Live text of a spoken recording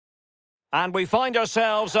And we find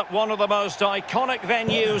ourselves at one of the most iconic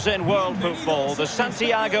venues in world football, the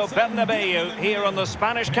Santiago Bernabeu, here in the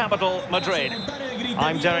Spanish capital, Madrid.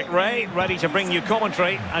 I'm Derek Ray, ready to bring you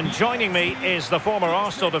commentary, and joining me is the former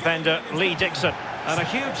Arsenal defender, Lee Dixon. And a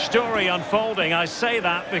huge story unfolding. I say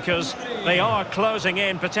that because they are closing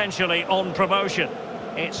in potentially on promotion.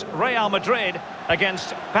 It's Real Madrid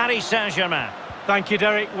against Paris Saint-Germain. Thank you,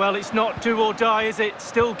 Derek. Well, it's not do or die, is it?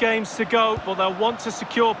 Still games to go, but they'll want to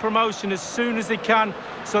secure promotion as soon as they can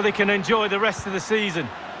so they can enjoy the rest of the season.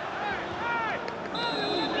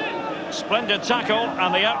 Splendid tackle,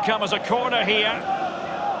 and the outcome is a corner here.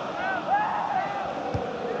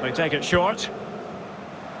 They take it short.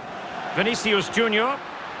 Vinicius Junior.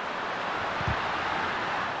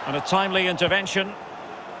 And a timely intervention.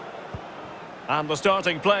 And the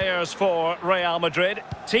starting players for Real Madrid.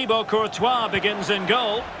 Thibaut Courtois begins in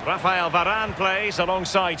goal. Rafael Varane plays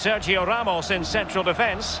alongside Sergio Ramos in central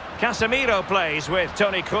defence. Casemiro plays with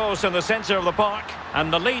Toni Kroos in the centre of the park.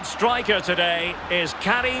 And the lead striker today is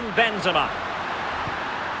Karim Benzema.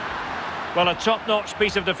 Well, a top-notch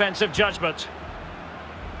piece of defensive judgment.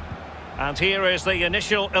 And here is the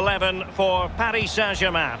initial 11 for Paris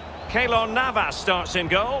Saint-Germain. Keylor Navas starts in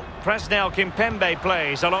goal. Presnel Kimpembe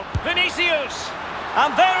plays along. Vinicius!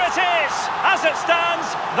 And there it is! As it stands,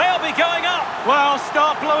 they'll be going up. Well,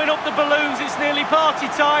 start blowing up the balloons. It's nearly party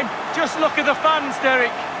time. Just look at the fans,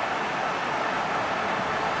 Derek.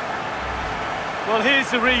 Well, here's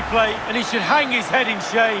the replay, and he should hang his head in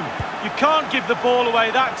shame. You can't give the ball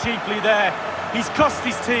away that cheaply there. He's cost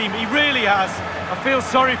his team, he really has. I feel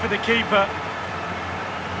sorry for the keeper.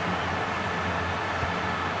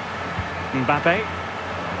 Mbappe.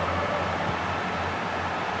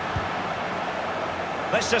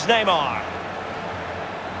 This is Neymar.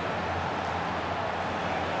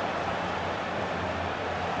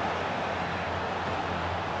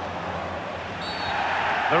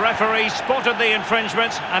 The referee spotted the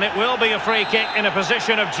infringement, and it will be a free kick in a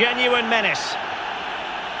position of genuine menace.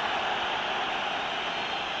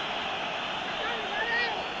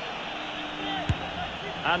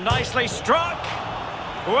 And nicely struck.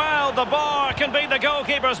 Well, the bar can be the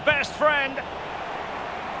goalkeeper's best friend.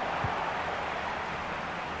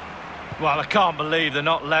 Well, I can't believe they're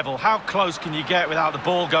not level. How close can you get without the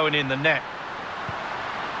ball going in the net?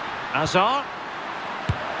 Hazard.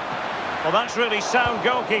 Well, that's really sound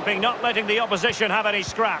goalkeeping, not letting the opposition have any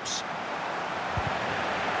scraps.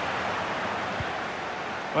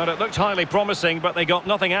 Well, it looked highly promising, but they got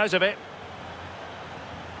nothing out of it.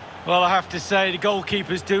 Well, I have to say, the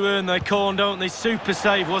goalkeepers do earn their corn, don't they? Super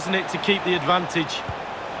save, wasn't it, to keep the advantage?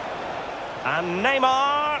 And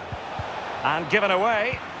Neymar. And given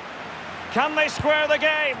away. Can they square the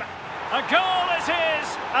game? A goal it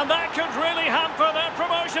is! And that could really hamper their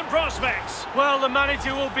promotion prospects. Well, the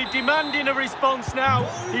manager will be demanding a response now.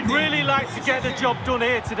 He'd really like to get the job done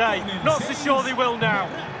here today. Not so sure they will now.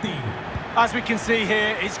 As we can see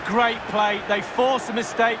here, it's great play. They force a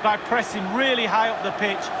mistake by pressing really high up the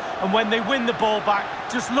pitch. And when they win the ball back,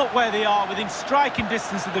 just look where they are, within striking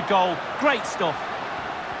distance of the goal. Great stuff.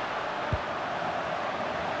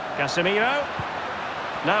 Casemiro.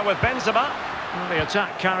 Now with Benzema. Well, the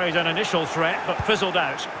attack carried an initial threat, but fizzled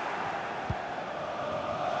out.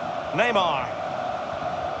 Neymar.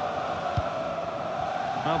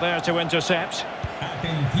 Now there to intercept.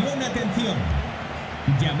 Atención, atención.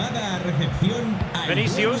 Llamada a recepción.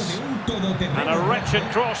 Vinicius. And a wretched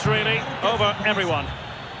cross, really, over everyone.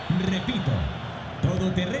 Repito,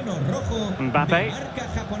 todoterreno rojo Mbappe. de marca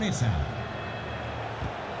japonesa.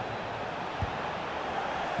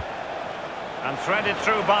 And threaded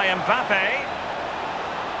through by Mbappe.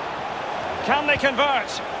 Can they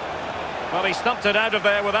convert? Well, he stumped it out of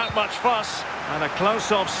there without much fuss. And a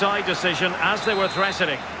close offside decision as they were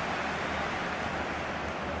threatening.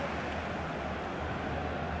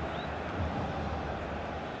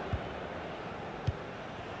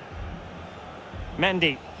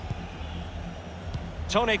 Mendy.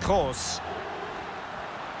 Toni Kroos.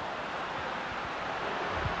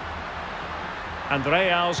 And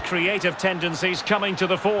Real's creative tendencies coming to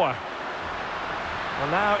the fore.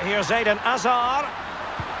 Well, now here's Eden Hazard.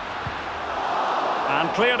 And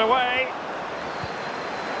cleared away.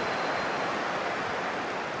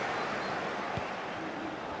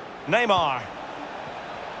 Neymar.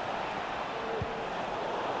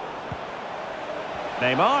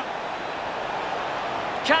 Neymar.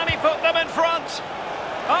 Can he put them in front?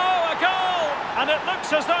 Oh, a goal! And it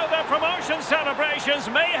looks as though their promotion celebrations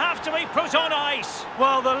may have to be put on ice.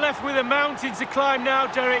 Well, they're left with a mountain to climb now,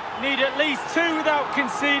 Derek. Need at least two without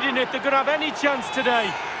conceding if they're going to have any chance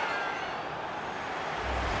today.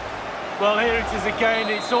 Well, here it is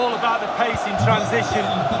again. It's all about the pace in transition.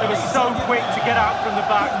 They were so quick to get out from the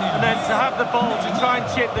back, and then to have the ball to try and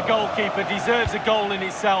chip the goalkeeper deserves a goal in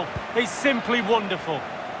itself. It's simply wonderful.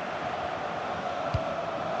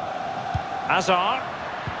 Hazard,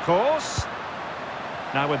 course.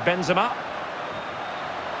 Now with Benzema.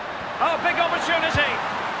 Oh, big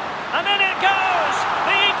opportunity. And in it goes!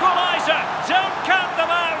 The equaliser! Don't count them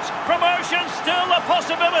out! Promotion still a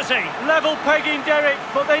possibility! Level pegging, Derek,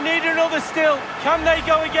 but they need another still. Can they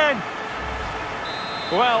go again?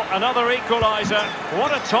 Well, another equaliser.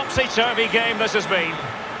 What a topsy-turvy game this has been.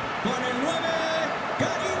 Con el 9,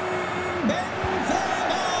 Karim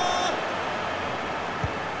Benzema.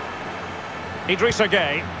 Idrissa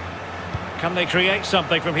Gueye. Can they create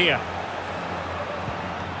something from here?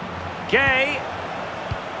 Gueye.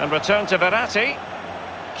 And return to Verratti.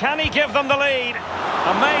 Can he give them the lead?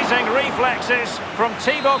 Amazing reflexes from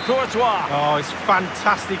Thibaut Courtois. Oh, it's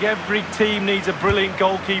fantastic. Every team needs a brilliant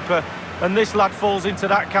goalkeeper, and this lad falls into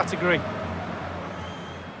that category.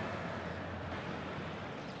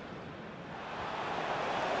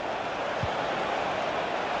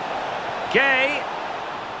 Gueye.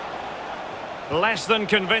 Less than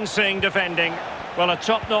convincing defending. Well, a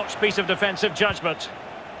top-notch piece of defensive judgment.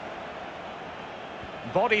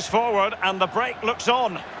 Bodies forward and the break looks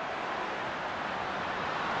on.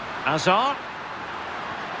 Hazard.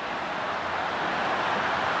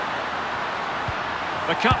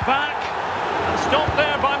 The cut back. And stopped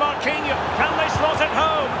there by Marquinhos. Can they slot it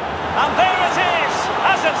home? And there it is.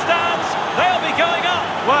 As it stands, they'll be going up.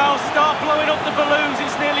 Well, start blowing up the balloons.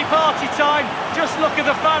 It's nearly party time. Just look at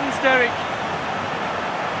the fans, Derek.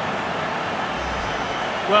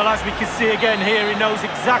 Well, as we can see again here, he knows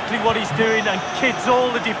exactly what he's doing and kids all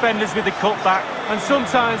the defenders with the cutback. And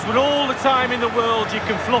sometimes, with all the time in the world, you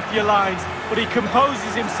can fluff your lines, but he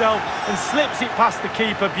composes himself and slips it past the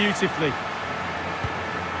keeper beautifully.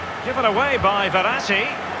 Given away by Verratti.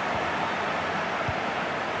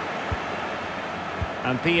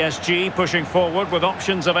 And PSG pushing forward with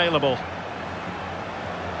options available.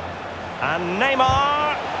 And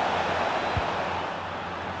Neymar.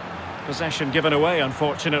 Possession given away,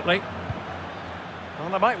 unfortunately. Well,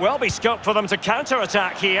 there might well be scope for them to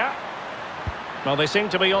counter-attack here. Well, they seem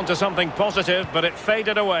to be onto something positive, but it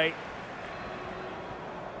faded away.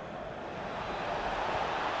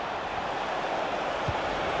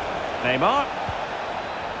 Neymar.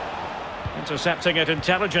 Intercepting it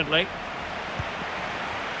intelligently.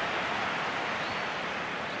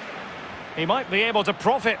 He might be able to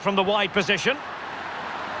profit from the wide position.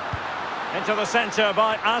 Into the centre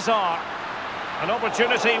by Hazard. An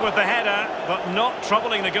opportunity with the header, but not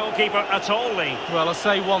troubling the goalkeeper at all, Lee. Well, I'll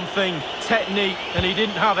say one thing, technique, and he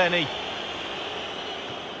didn't have any.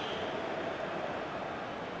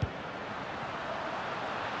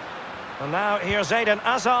 And now here's Eden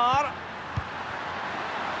Hazard.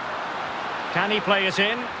 Can he play it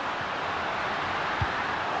in?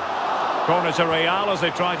 Corner to Real as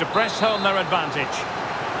they try to press home their advantage.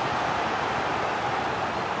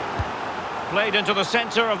 Played into the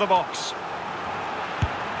centre of the box.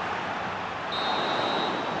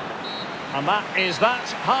 And that is that.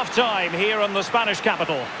 Half-time here in the Spanish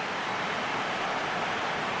capital.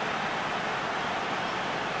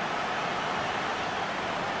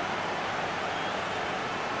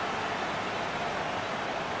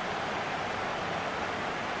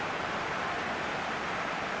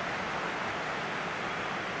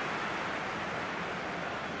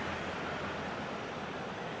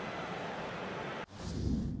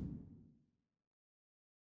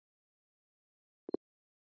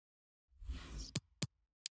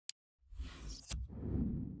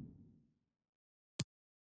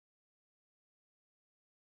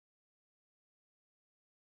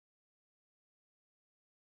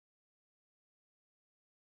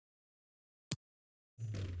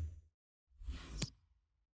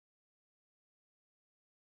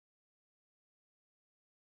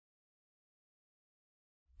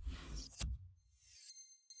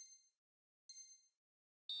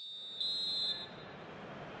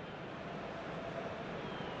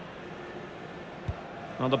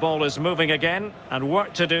 Well, the ball is moving again, and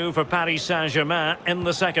work to do for Paris Saint-Germain in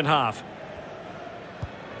the second half.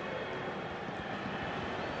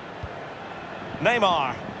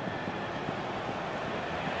 Neymar.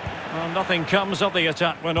 Well, nothing comes of the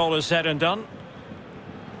attack when all is said and done.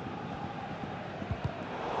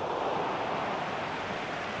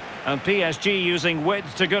 And PSG using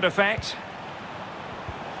width to good effect.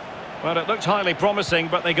 Well, it looked highly promising,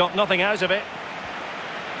 but they got nothing out of it.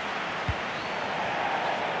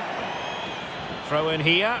 Throw in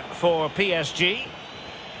here for PSG.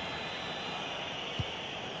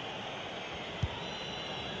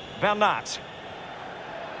 Bernat.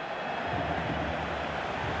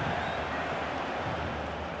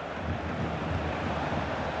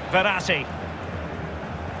 Verratti.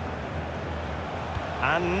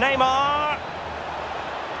 And Neymar.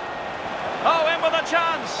 Oh, in with a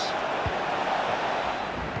chance.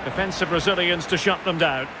 Defensive Brazilians to shut them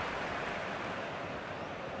down.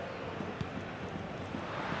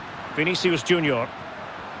 Vinicius Junior.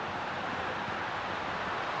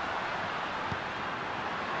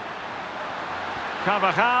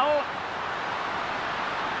 Carvajal.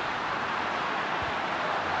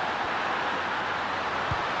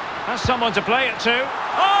 Has someone to play it to.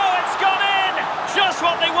 Oh, it's gone in! Just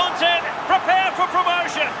what they wanted. Prepare for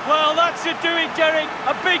promotion. Well, that should do it, Derek.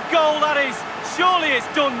 A big goal, that is. Surely it's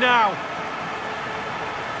done now.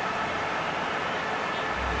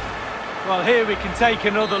 Well, here we can take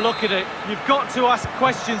another look at it. You've got to ask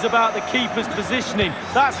questions about the keeper's positioning.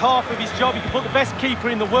 That's half of his job. You can put the best keeper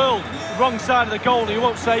in the world the wrong side of the goal and he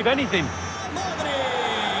won't save anything.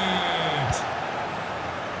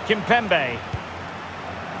 Kimpembe.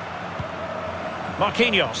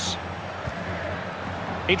 Marquinhos.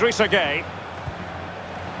 Idrissa Gueye.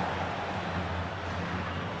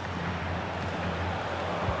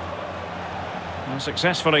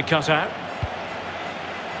 Successfully cut out.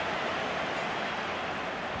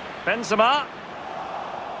 Benzema.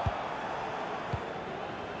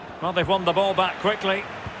 Well, they've won the ball back quickly.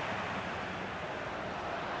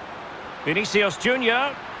 Vinicius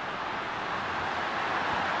Junior.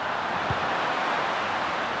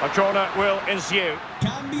 A corner will ensue.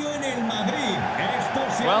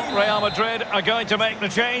 Well, Real Madrid are going to make the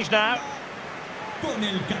change now.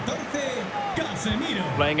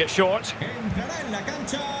 Playing it short.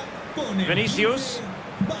 Vinicius.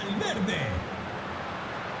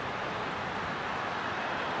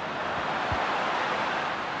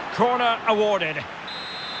 Corner awarded.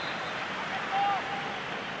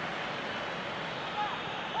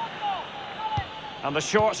 And the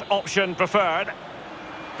short option preferred.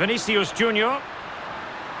 Vinicius Junior.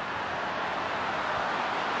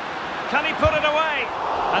 Can he put it away?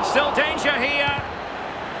 And still danger here.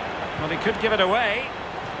 Well, he could give it away.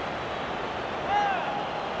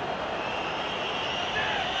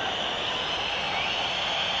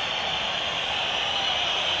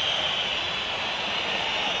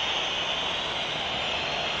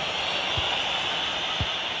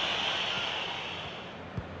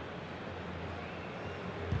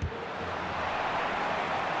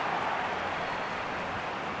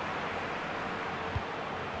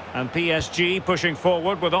 And PSG pushing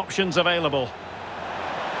forward with options available.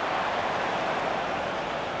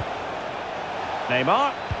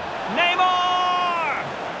 Neymar. Neymar!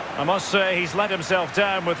 I must say he's let himself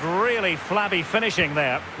down with really flabby finishing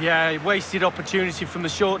there. Yeah, wasted opportunity from the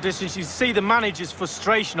short distance. You see the manager's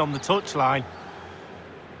frustration on the touchline.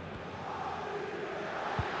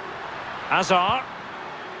 Hazard.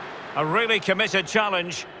 A really committed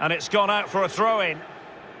challenge, and it's gone out for a throw-in.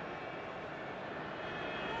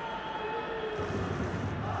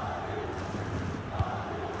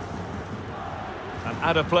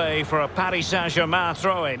 Out of play for a Paris Saint-Germain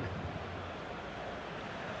throw-in.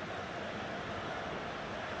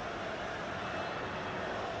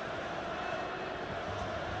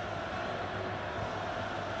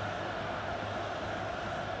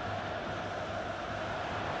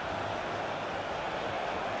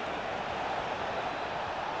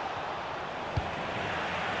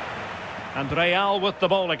 And Real with the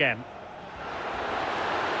ball again.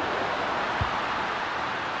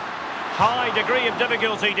 High degree of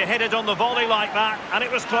difficulty to hit it on the volley like that, and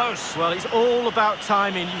it was close. Well, it's all about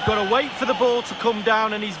timing. You've got to wait for the ball to come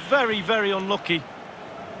down, and he's very, very unlucky.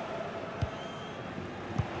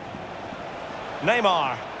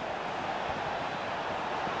 Neymar.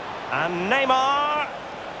 And Neymar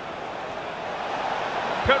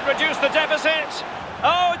could reduce the deficit.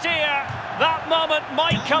 Oh dear, that moment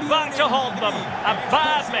might come back to haunt them. A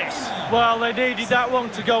bad miss. Well, they needed that one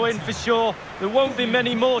to go in for sure. There won't be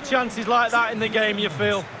many more chances like that in the game, you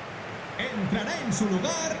feel. Entrará en su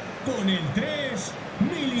lugar con el 3,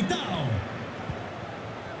 Militao.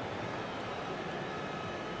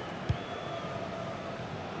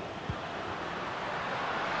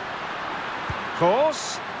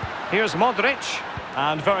 Course. Here's Modric.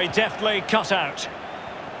 And very deftly cut out.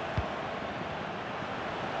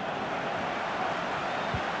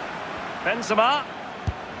 Benzema.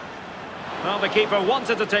 Well, the keeper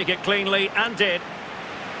wanted to take it cleanly and did.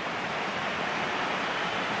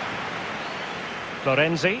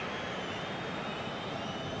 Florenzi.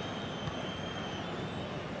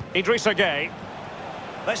 Idrissa Gueye.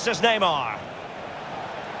 This is Neymar.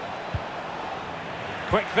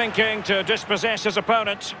 Quick thinking to dispossess his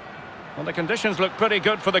opponent. Well, the conditions look pretty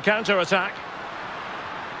good for the counter-attack.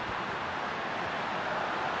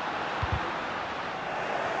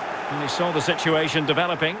 And he saw the situation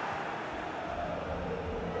developing.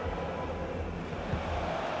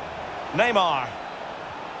 Neymar.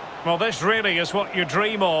 Well, this really is what you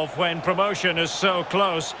dream of when promotion is so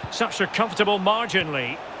close. Such a comfortable margin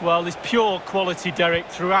lead. Well, there's pure quality, Derek,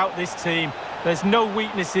 throughout this team. There's no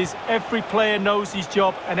weaknesses. Every player knows his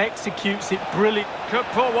job and executes it brilliantly. Could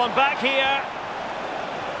pull one back here.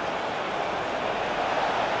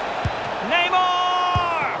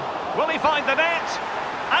 Neymar! Will he find the net?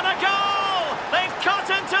 And a goal! They've cut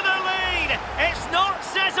into the lead! It's not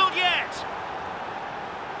settled yet!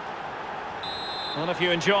 Well, if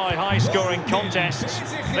you enjoy high-scoring contests,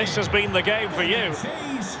 this has been the game for you.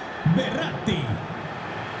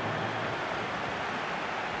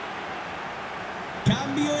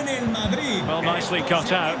 Well, nicely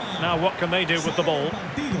cut out. Now what can they do with the ball?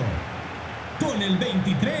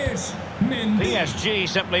 PSG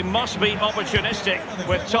simply must be opportunistic,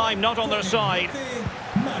 with time not on their side.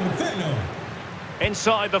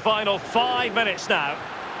 Inside the final 5 minutes now.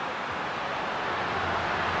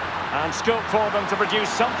 And scope for them to produce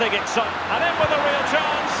something exciting. And in with a real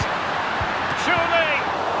chance. Surely.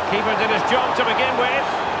 Keeper did his job to begin with.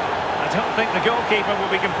 I don't think the goalkeeper will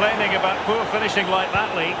be complaining about poor finishing like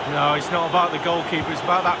that, Lee. No, it's not about the goalkeeper. It's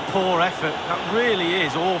about that poor effort. That really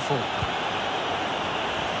is awful.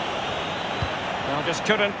 Well, just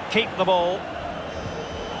couldn't keep the ball.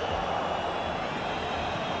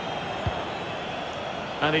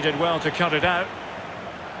 And he did well to cut it out.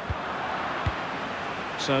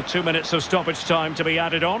 So 2 minutes of stoppage time to be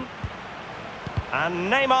added on.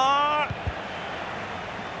 And Neymar.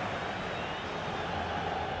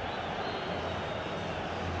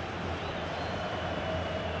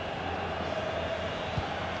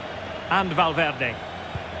 And Valverde.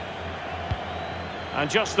 And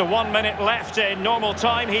just the 1 minute left in normal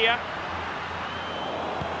time here.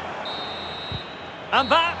 And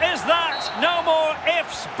that is that. No more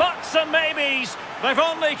ifs, buts and maybes. They've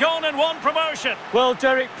only gone in one promotion. Well,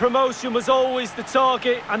 Derek, promotion was always the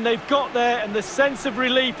target, and they've got there, and the sense of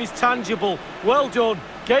relief is tangible. Well done.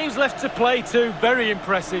 Games left to play too. Very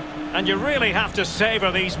impressive. And you really have to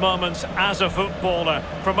savour these moments as a footballer.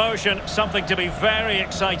 Promotion, something to be very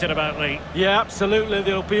excited about, Lee. Yeah, absolutely.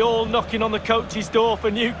 They'll be all knocking on the coach's door for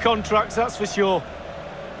new contracts, that's for sure.